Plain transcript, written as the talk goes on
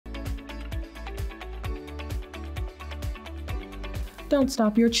Don't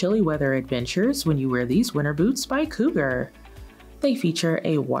stop your chilly weather adventures when you wear these winter boots by Cougar. They feature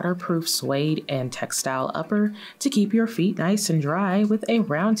a waterproof suede and textile upper to keep your feet nice and dry, with a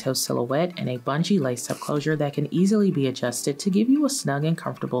round toe silhouette and a bungee lace-up closure that can easily be adjusted to give you a snug and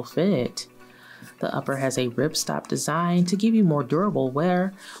comfortable fit. The upper has a ripstop design to give you more durable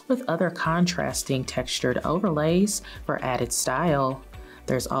wear, with other contrasting textured overlays for added style.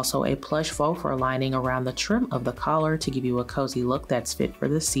 There's also a plush faux fur lining around the trim of the collar to give you a cozy look that's fit for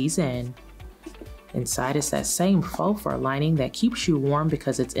the season. Inside is that same faux fur lining that keeps you warm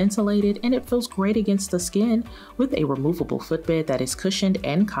because it's insulated and it feels great against the skin, with a removable footbed that is cushioned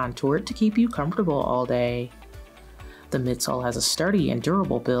and contoured to keep you comfortable all day. The midsole has a sturdy and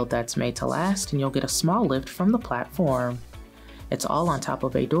durable build that's made to last, and you'll get a small lift from the platform. It's all on top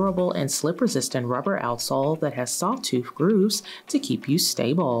of a durable and slip-resistant rubber outsole that has sawtooth grooves to keep you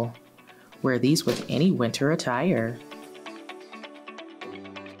stable. Wear these with any winter attire.